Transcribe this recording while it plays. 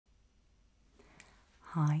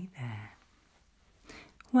Hi there.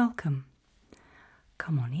 Welcome.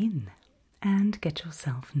 Come on in and get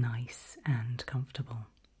yourself nice and comfortable.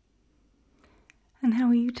 And how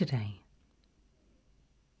are you today?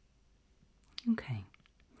 Okay.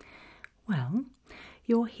 Well,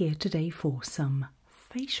 you're here today for some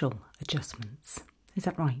facial adjustments. Is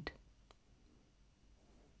that right?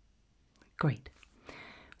 Great.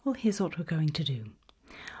 Well, here's what we're going to do.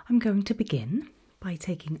 I'm going to begin by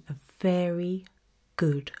taking a very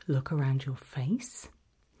good look around your face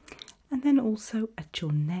and then also at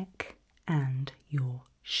your neck and your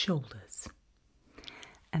shoulders.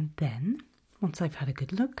 And then, once I've had a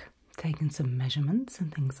good look, taken some measurements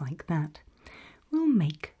and things like that, we'll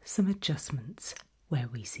make some adjustments where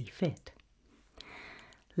we see fit.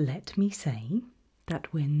 Let me say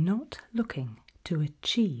that we're not looking to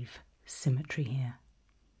achieve symmetry here,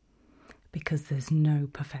 because there's no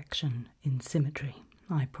perfection in symmetry,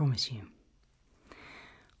 I promise you.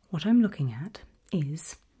 What I'm looking at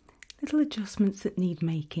is little adjustments that need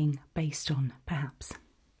making based on perhaps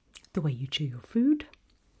the way you chew your food,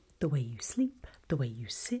 the way you sleep, the way you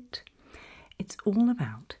sit. It's all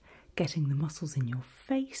about getting the muscles in your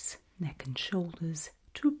face, neck and shoulders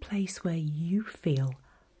to a place where you feel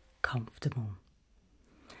comfortable.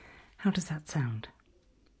 How does that sound?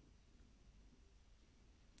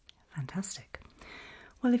 Fantastic.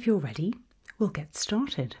 Well, if you're ready, we'll get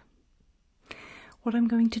started. What I'm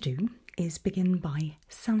going to do is begin by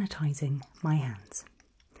sanitizing my hands.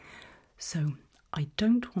 So I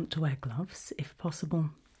don't want to wear gloves if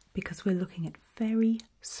possible, because we're looking at very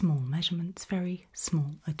small measurements, very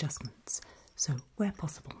small adjustments. So where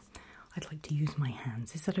possible, I'd like to use my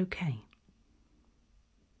hands. Is that okay?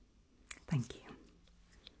 Thank you.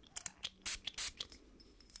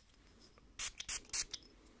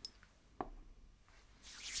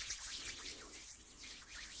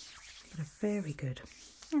 Got a very good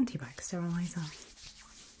antibac sterilizer.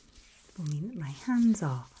 Will mean that my hands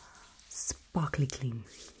are sparkly clean.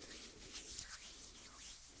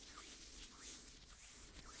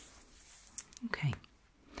 Okay,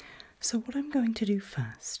 so what I'm going to do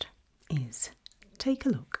first is take a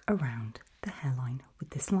look around the hairline with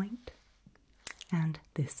this light and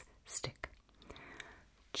this stick.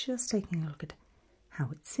 Just taking a look at how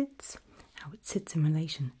it sits in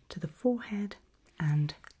relation to the forehead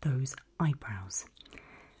and those eyebrows.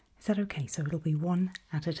 Is that okay? So it'll be one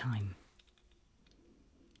at a time.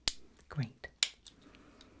 Great.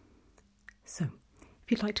 So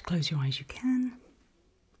if you'd like to close your eyes, you can,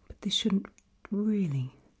 but this shouldn't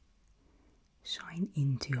really shine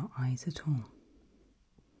into your eyes at all.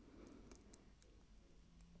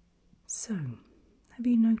 So, have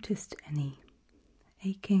you noticed any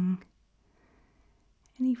aching,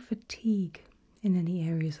 any fatigue in any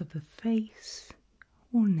areas of the face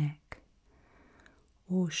or neck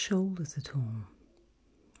or shoulders at all?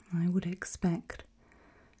 I would expect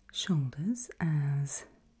shoulders, as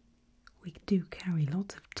we do carry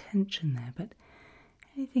lots of tension there, but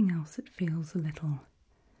anything else that feels a little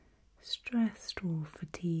stressed or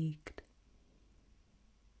fatigued?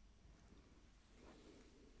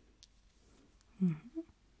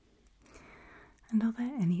 And are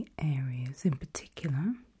there any areas in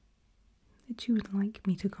particular that you would like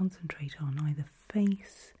me to concentrate on, either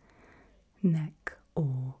face, neck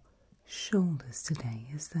or shoulders today?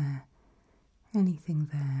 Is there anything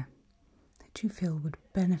there that you feel would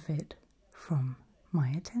benefit from my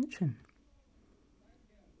attention?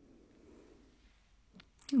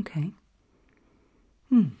 Okay.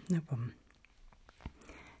 No problem.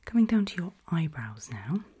 Coming down to your eyebrows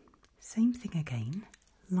now. Same thing again.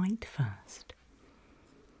 Light first.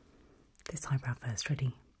 This eyebrow first.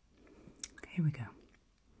 Ready? Here we go.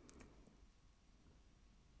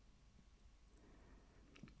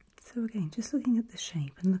 So again, just looking at the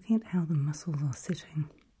shape and looking at how the muscles are sitting.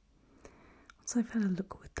 Once I've had a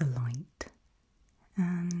look with the light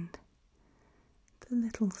and the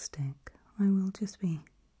little stick, I will just be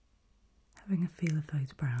having a feel of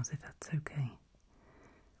those brows, if that's okay.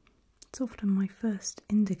 It's often my first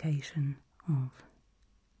indication of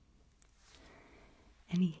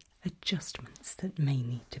any adjustments that may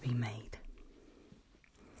need to be made.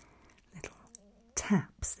 Little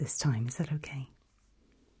taps this time, is that okay?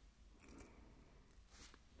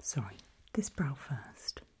 Sorry, this brow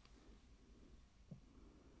first.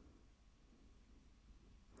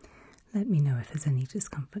 Let me know if there's any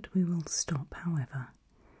discomfort. We will stop, however.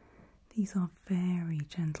 These are very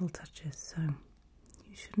gentle touches, so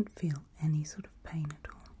you shouldn't feel any sort of pain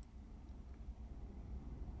at all.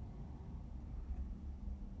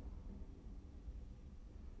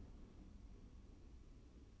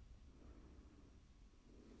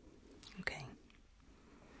 Okay,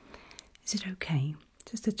 Is it okay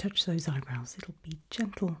just to touch those eyebrows? It'll be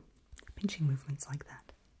gentle pinching movements like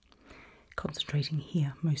that. Concentrating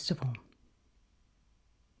here most of all.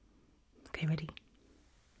 Okay, ready?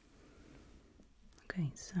 Okay,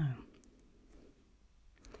 so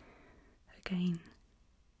again,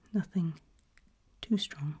 nothing too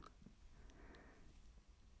strong.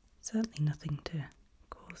 Certainly nothing to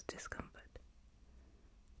cause discomfort.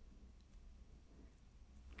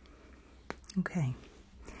 Okay.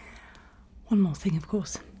 One more thing, of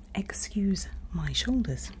course. Excuse my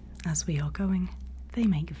shoulders. As we are going, they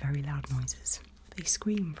make very loud noises. They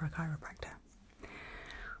scream for a chiropractor. I'm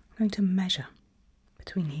going to measure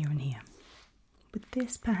between here and here. With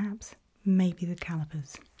this, perhaps, maybe the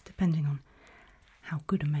calipers, depending on how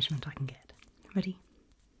good a measurement I can get. Ready?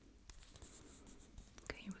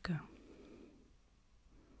 Okay, here we go.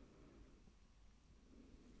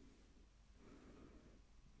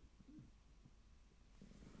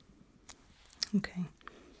 Okay.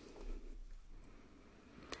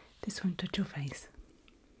 This won't touch your face.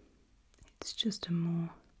 It's just a more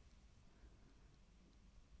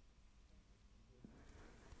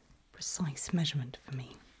precise measurement for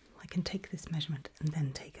me. I can take this measurement and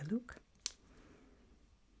then take a look.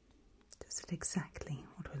 Does it exactly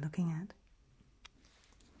what we're looking at?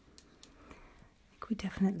 I think we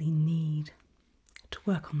definitely need to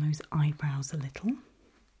work on those eyebrows a little.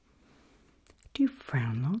 Do you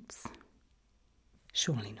frown lots?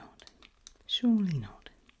 Surely not. Surely not.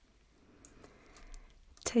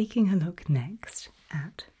 Taking a look next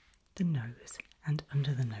at the nose and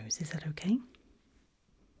under the nose. Is that okay?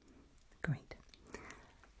 Great.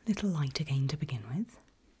 Little light again to begin with.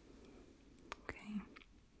 Okay.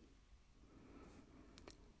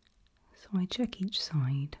 So I check each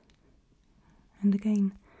side. And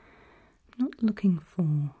again, I'm not looking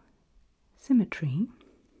for symmetry,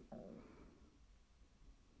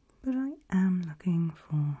 but I am looking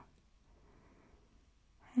for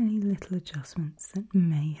any little adjustments that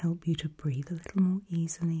may help you to breathe a little more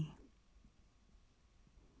easily.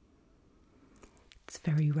 It's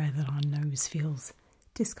very rare that our nose feels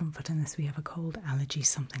discomfort unless we have a cold, allergy,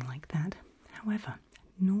 something like that. However,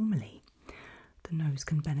 normally the nose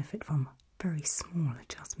can benefit from very small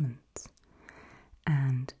adjustments.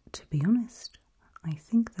 And to be honest, I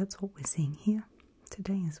think that's what we're seeing here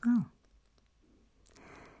today as well.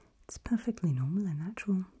 It's perfectly normal and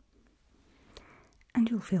natural. And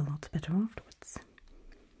you'll feel lots better afterwards.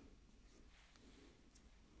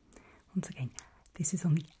 Once again, this is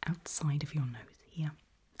on the outside of your nose, here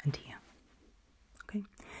and here. Okay?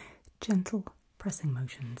 Gentle pressing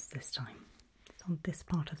motions this time. It's on this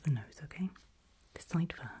part of the nose, okay? This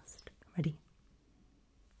side first. Ready?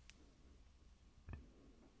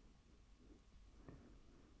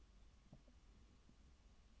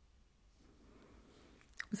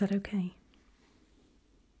 Was that okay?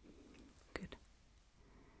 Good.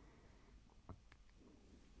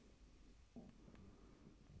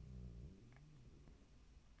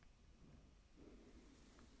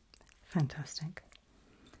 Fantastic.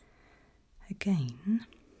 Again,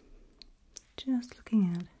 just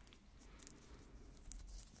looking at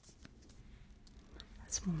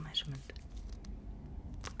a small measurement.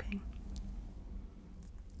 Okay.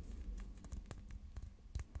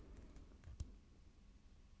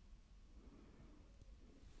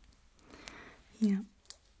 Yeah,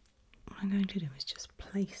 what I'm going to do is just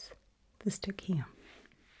place the stick here,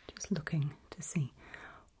 just looking to see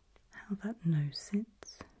how that nose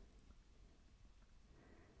sits.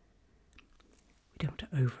 We don't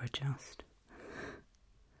want to over adjust.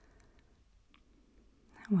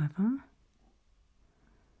 However,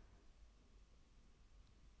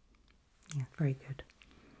 yeah, very good.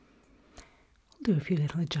 I'll do a few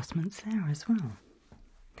little adjustments there as well.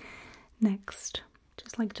 Next,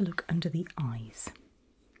 just like to look under the eyes.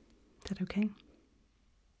 Is that okay?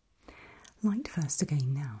 Light first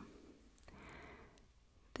again now.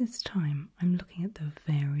 This time I'm looking at the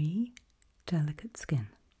very delicate skin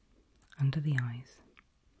under the eyes.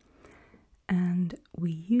 And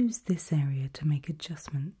we use this area to make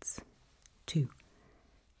adjustments to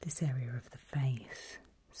this area of the face.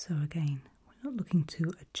 So again, we're not looking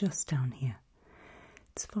to adjust down here.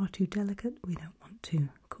 It's far too delicate, we don't want to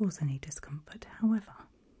cause any discomfort. However,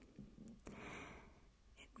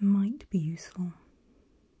 it might be useful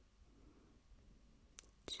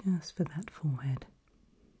just for that forehead.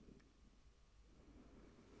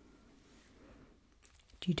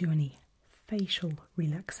 Do you do any facial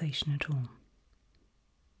relaxation at all?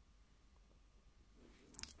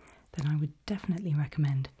 Then I would definitely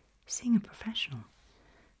recommend seeing a professional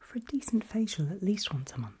for a decent facial at least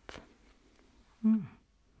once a month.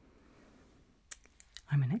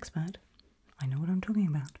 I'm an expert, I know what I'm talking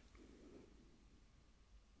about.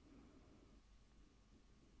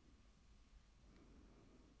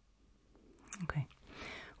 Okay,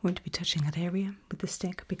 I won't be touching that area with the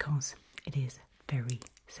stick because it is very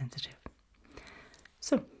sensitive.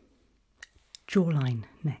 So, jawline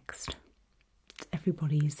next. It's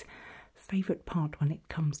everybody's favourite part when it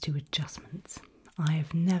comes to adjustments. I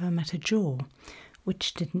have never met a jaw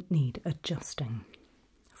which didn't need adjusting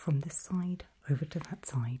from this side over to that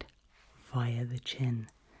side via the chin.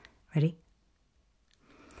 Ready?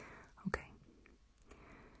 Okay.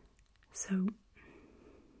 So,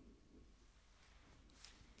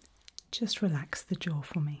 just relax the jaw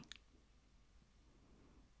for me.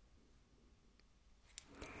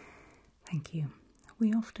 Thank you.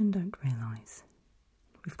 We often don't realise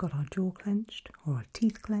we've got our jaw clenched or our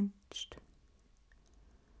teeth clenched.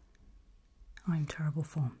 I'm terrible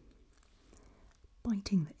for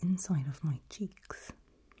biting the inside of my cheeks.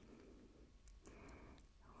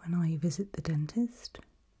 When I visit the dentist,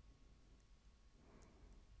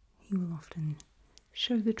 he will often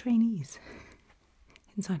show the trainees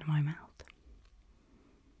inside of my mouth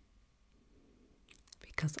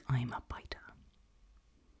because I'm a biter.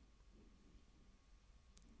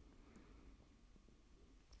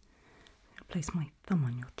 I'll place my thumb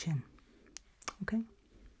on your chin, okay?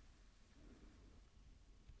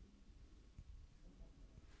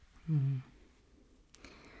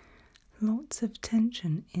 Lots of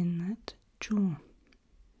tension in that jaw,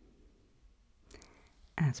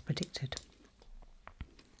 as predicted.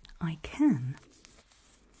 I can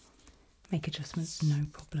make adjustments, no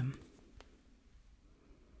problem.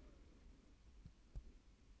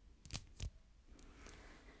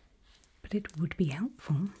 But it would be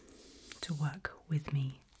helpful to work with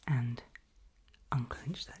me and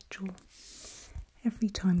unclench that jaw every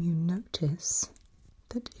time you notice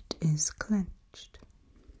that it is clenched.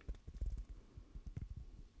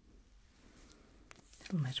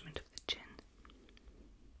 Little measurement of the chin.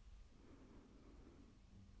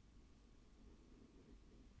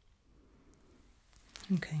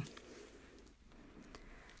 Okay,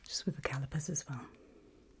 just with the calipers as well,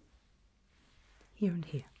 here and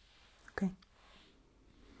here, okay?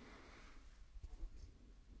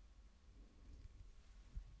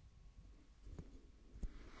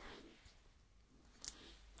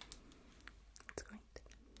 That's great.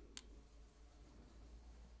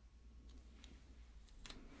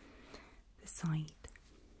 This side.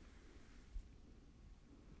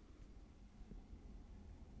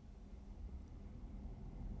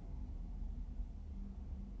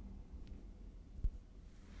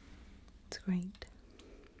 Great.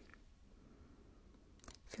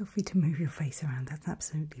 Feel free to move your face around, that's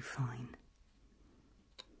absolutely fine.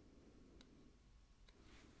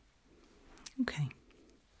 Okay.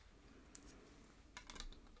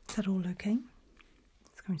 Is that all okay?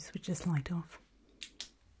 Just going to switch this light off.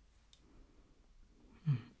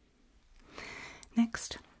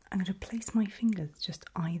 Next, I'm going to place my fingers just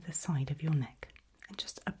either side of your neck and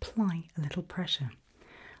just apply a little pressure.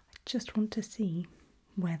 I just want to see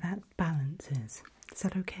where that balance is. Is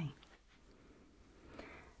that okay?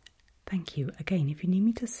 Thank you. Again, if you need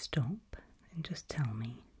me to stop, then just tell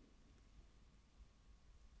me.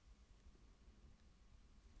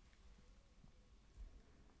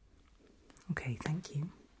 Okay, thank you.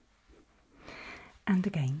 And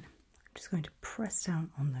again, I'm just going to press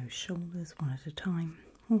down on those shoulders one at a time.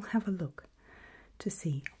 We'll have a look to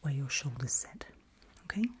see where your shoulders sit.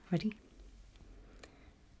 Okay, ready?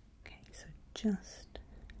 Okay, so just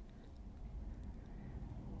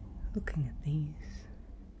looking at these,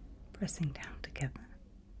 pressing down together.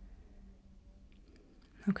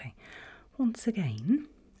 Okay, once again,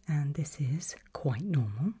 and this is quite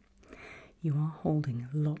normal, you are holding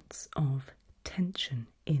lots of tension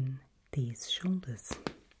in these shoulders.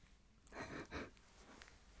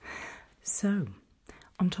 So,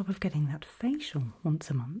 on top of getting that facial once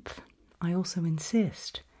a month, I also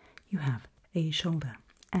insist you have a shoulder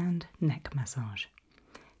and neck massage.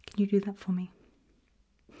 Can you do that for me?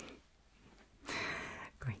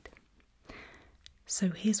 Great. So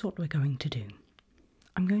here's what we're going to do.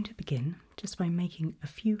 I'm going to begin just by making a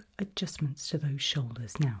few adjustments to those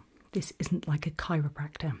shoulders. Now, this isn't like a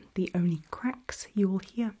chiropractor. The only cracks you will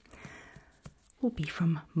hear will be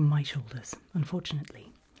from my shoulders,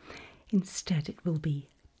 unfortunately. Instead, it will be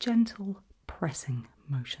gentle pressing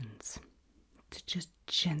motions to just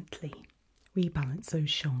gently rebalance those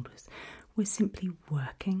shoulders. We're simply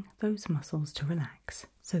working those muscles to relax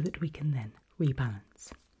so that we can then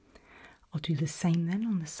rebalance. I'll do the same then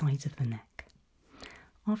on the sides of the neck.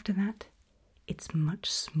 After that, it's much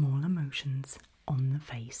smaller motions on the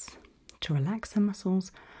face to relax the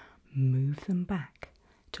muscles, move them back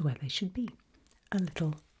to where they should be. A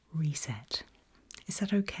little reset. Is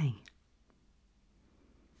that okay?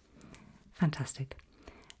 Fantastic.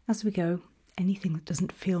 As we go, anything that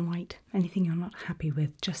doesn't feel right, anything you're not happy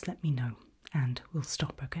with, just let me know and we'll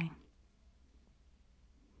stop, okay?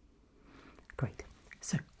 Great.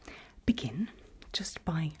 So, begin just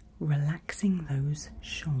by relaxing those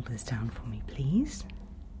shoulders down for me, please.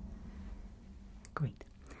 Great.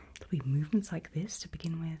 It'll be movements like this to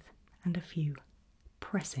begin with and a few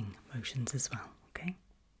pressing motions as well, okay?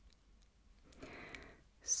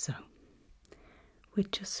 So, we're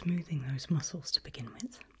just smoothing those muscles to begin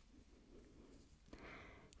with,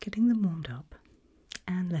 getting them warmed up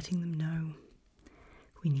and letting them know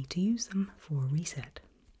we need to use them for a reset.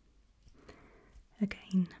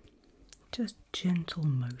 Again, just gentle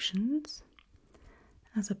motions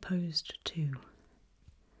as opposed to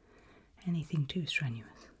anything too strenuous.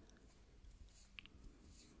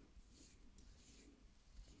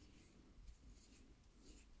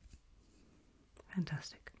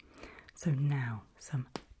 Fantastic. So now some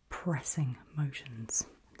pressing motions.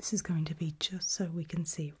 This is going to be just so we can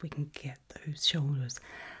see if we can get those shoulders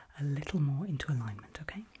a little more into alignment,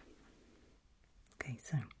 okay? Okay,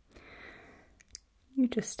 so you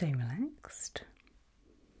just stay relaxed.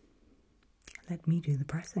 Let me do the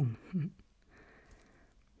pressing.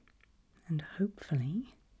 And hopefully,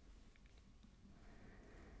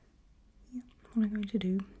 what I'm going to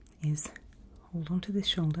do is hold on to this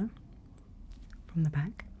shoulder from the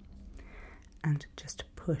back and just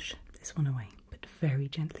push this one away, but very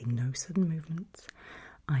gently, no sudden movements.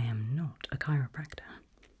 I am not a chiropractor.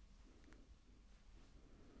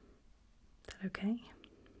 Is that okay?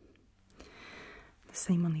 The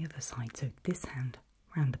same on the other side, so this hand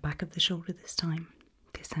around the back of the shoulder this time,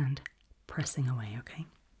 this hand pressing away, okay?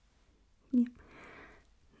 Yep.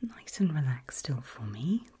 Nice and relaxed still for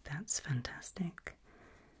me, that's fantastic.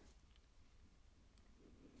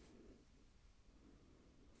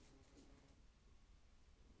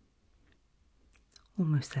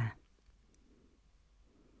 Almost there.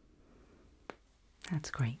 That's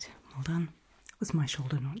great. Well done. It was my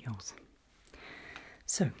shoulder, not yours.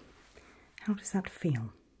 So, how does that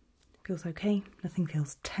feel? Feels okay? Nothing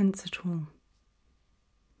feels tense at all?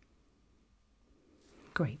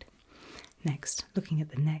 Great. Next, looking at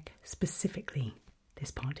the neck, specifically this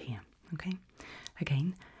part here, okay?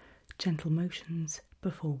 Again, gentle motions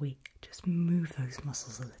before we just move those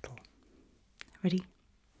muscles a little. Ready?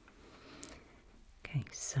 Okay,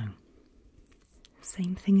 so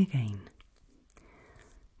same thing again.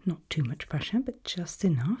 Not too much pressure, but just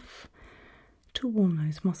enough to warm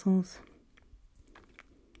those muscles.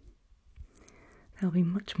 They'll be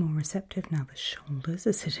much more receptive now the shoulders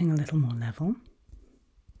are sitting a little more level.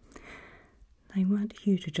 They weren't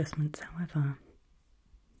huge adjustments, however,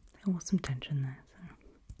 there was some tension there.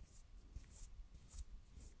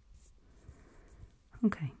 So.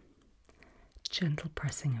 Okay, gentle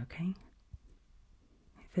pressing, okay?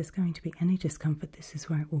 If there's going to be any discomfort, this is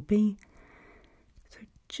where it will be. So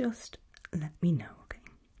just let me know, okay?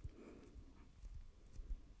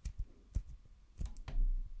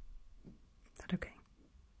 Is that okay?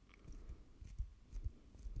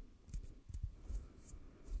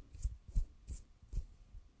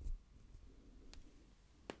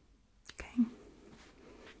 Okay.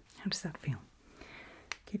 How does that feel?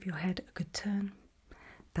 Give your head a good turn.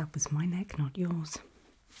 That was my neck, not yours.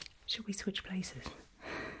 Should we switch places?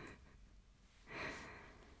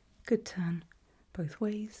 Good turn, both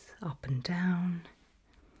ways, up and down.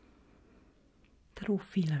 That all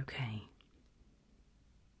feel okay.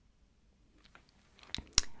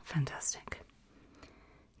 Fantastic.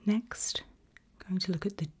 Next, going to look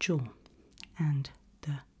at the jaw and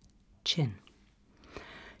the chin.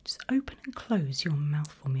 Just open and close your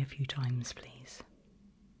mouth for me a few times, please.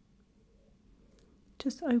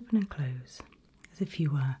 Just open and close, as if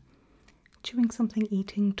you were chewing something,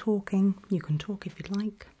 eating, talking. You can talk if you'd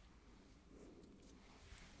like.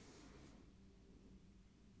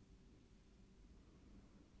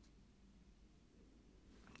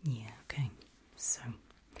 Yeah, okay. So,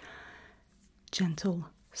 gentle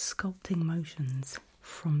sculpting motions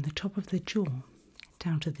from the top of the jaw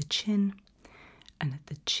down to the chin, and at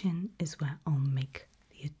the chin is where I'll make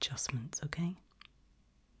the adjustments, okay?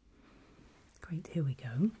 Great, here we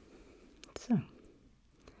go. So,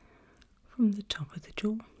 from the top of the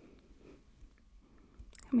jaw,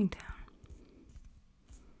 coming down.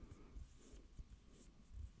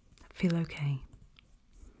 Feel okay?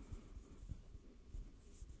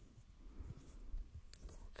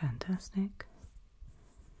 Fantastic.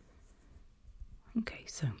 Okay,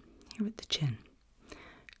 so here at the chin,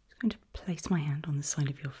 just going to place my hand on the side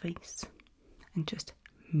of your face and just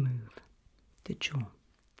move the jaw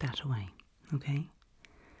that way, okay?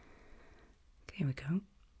 Here we go.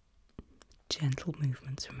 Gentle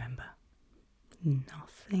movements, remember.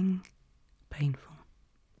 Nothing painful.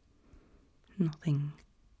 Nothing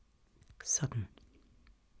sudden.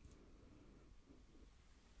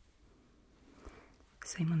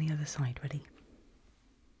 Same on the other side, ready?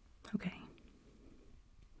 Okay.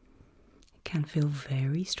 It can feel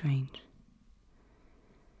very strange,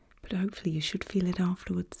 but hopefully you should feel it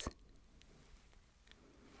afterwards.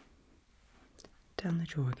 Down the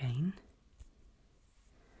jaw again.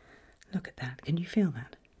 Look at that, can you feel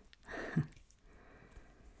that? We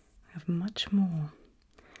have much more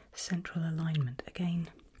central alignment. Again,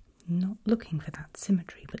 not looking for that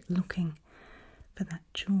symmetry, but looking for that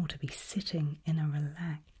jaw to be sitting in a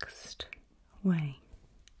relaxed way.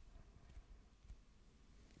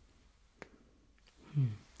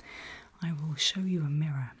 I will show you a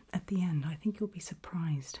mirror at the end. I think you'll be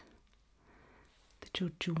surprised that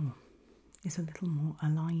your jaw is a little more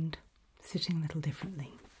aligned, sitting a little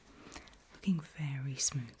differently, looking very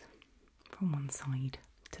smooth from one side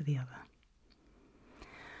to the other.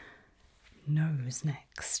 Nose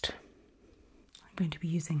next. I'm going to be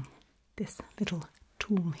using this little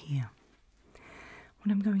tool here.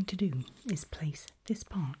 What I'm going to do is place this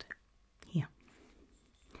part here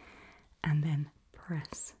and then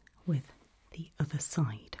press with the other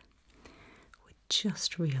side. We're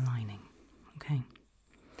just realigning, okay?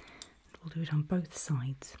 We'll do it on both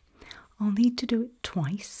sides. I'll need to do it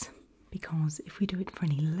twice because if we do it for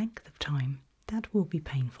any length of time, that will be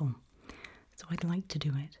painful. So I'd like to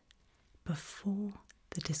do it before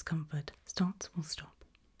the discomfort starts. We'll stop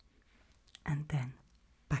and then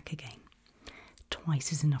back again.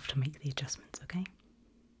 Twice is enough to make the adjustments, okay?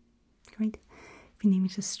 Great. If you need me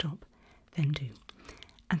to stop, then do.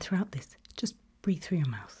 And throughout this, just breathe through your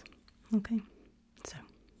mouth, okay? So,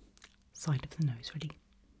 side of the nose, ready?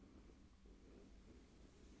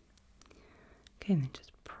 Okay, and then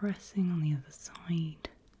just pressing on the other side.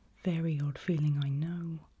 Very odd feeling, I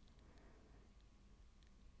know.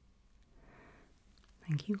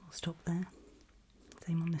 Thank you, I'll stop there.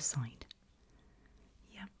 Same on this side.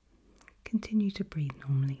 Yep. Continue to breathe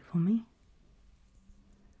normally for me.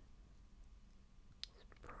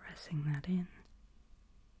 Just pressing that in.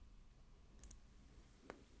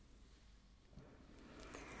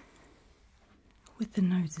 With the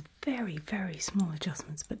nose, very, very small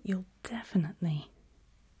adjustments, but you'll definitely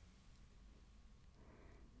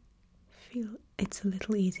feel it's a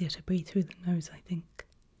little easier to breathe through the nose, I think.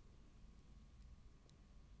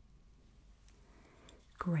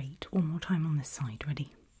 Great. One more time on this side.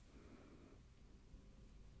 Ready?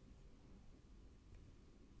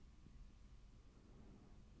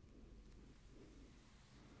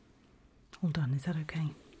 All done. Is that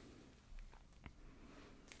okay?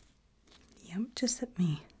 Yep. Just let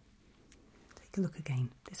me take a look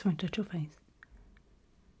again. This won't touch your face.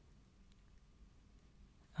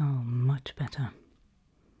 Oh, much better.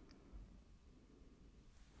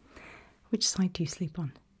 Which side do you sleep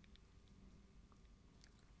on?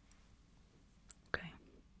 Okay.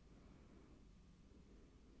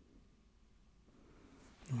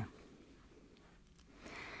 Yeah.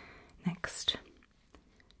 Next,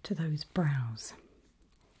 to those brows,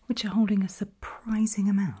 which are holding a surprising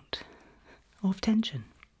amount of tension.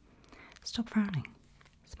 Stop frowning.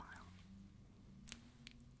 Smile.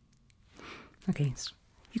 Okay,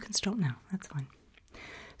 you can stop now. That's fine.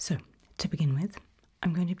 So, to begin with,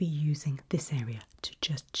 I'm going to be using this area to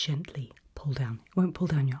just gently pull down. It won't pull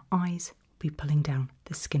down your eyes, we'll be pulling down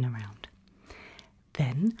the skin around.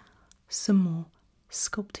 Then, some more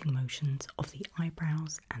sculpting motions of the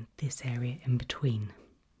eyebrows and this area in between.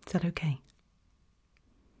 Is that okay?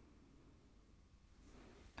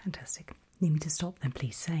 Fantastic. Need me to stop then,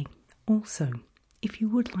 please say. Also, if you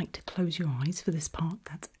would like to close your eyes for this part,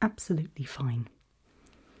 that's absolutely fine.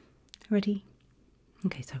 Ready?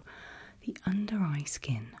 Okay, so the under eye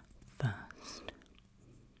skin first.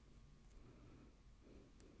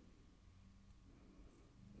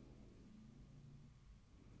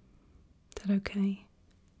 Is that okay?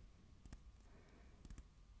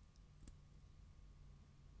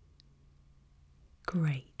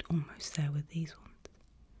 Great, almost there with these ones.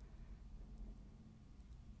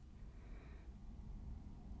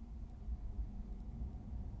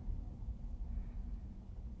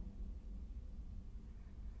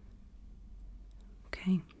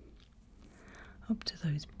 Okay, up to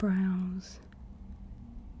those brows.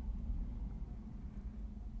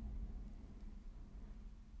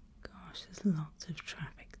 Gosh, there's lots of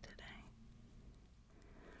traffic today.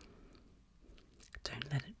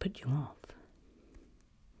 Don't let it put you off.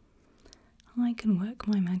 I can work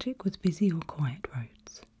my magic with busy or quiet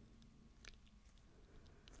roads.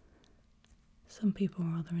 Some people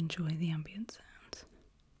rather enjoy the ambient sounds.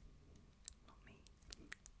 Not me.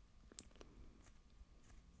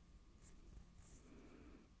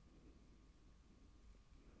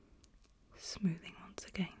 Smoothing once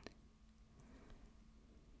again.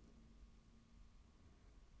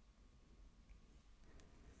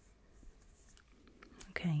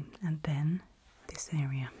 Okay, and then this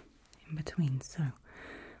area in between. So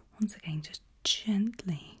once again, just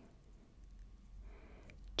gently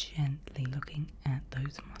looking at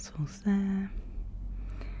those muscles there.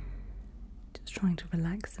 Just trying to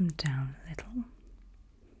relax them down a little.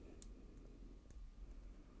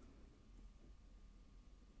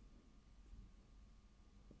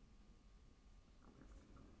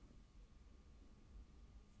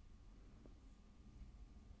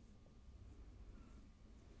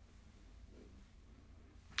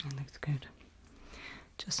 That looks good.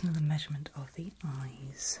 Just another measurement of the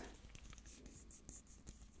eyes.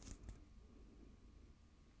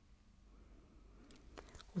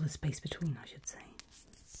 Or the space between, I should say.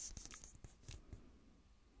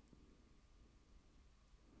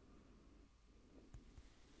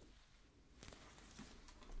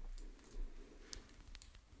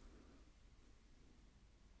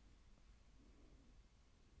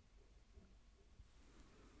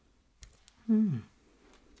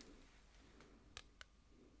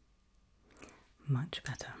 Much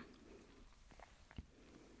better.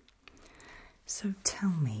 So tell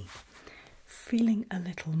me, feeling a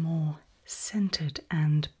little more centered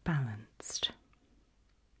and balanced?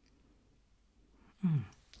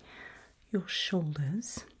 Your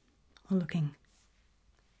shoulders are looking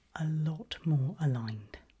a lot more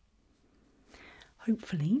aligned.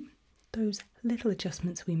 Hopefully, those little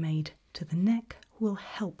adjustments we made to the neck will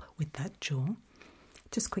help with that jaw.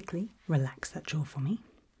 Just quickly relax that jaw for me.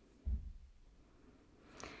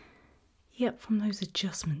 Yep, from those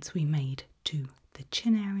adjustments we made to the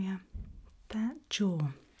chin area, that jaw,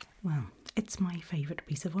 well, it's my favourite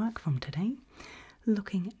piece of work from today.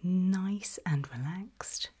 Looking nice and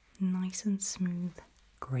relaxed, nice and smooth,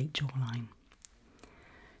 great jawline.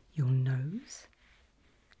 Your nose,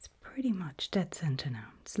 it's pretty much dead centre now.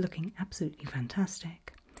 It's looking absolutely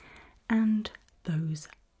fantastic. And those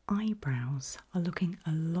eyebrows are looking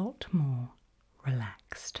a lot more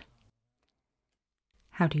relaxed.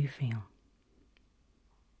 How do you feel?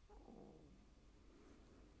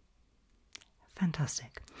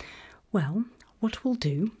 Fantastic. Well, what we'll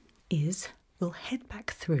do is we'll head back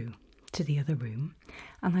through to the other room,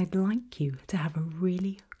 and I'd like you to have a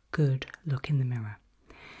really good look in the mirror.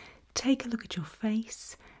 Take a look at your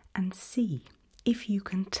face and see if you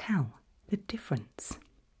can tell the difference.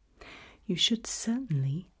 You should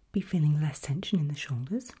certainly be feeling less tension in the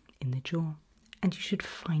shoulders, in the jaw, and you should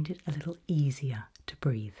find it a little easier to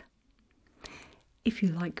breathe. If you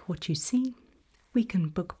like what you see, we can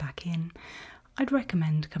book back in. I'd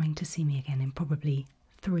recommend coming to see me again in probably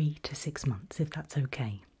 3 to 6 months, if that's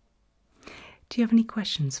okay. Do you have any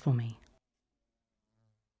questions for me?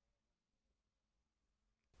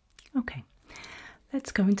 Okay,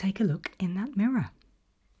 let's go and take a look in that mirror.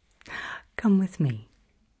 Come with me.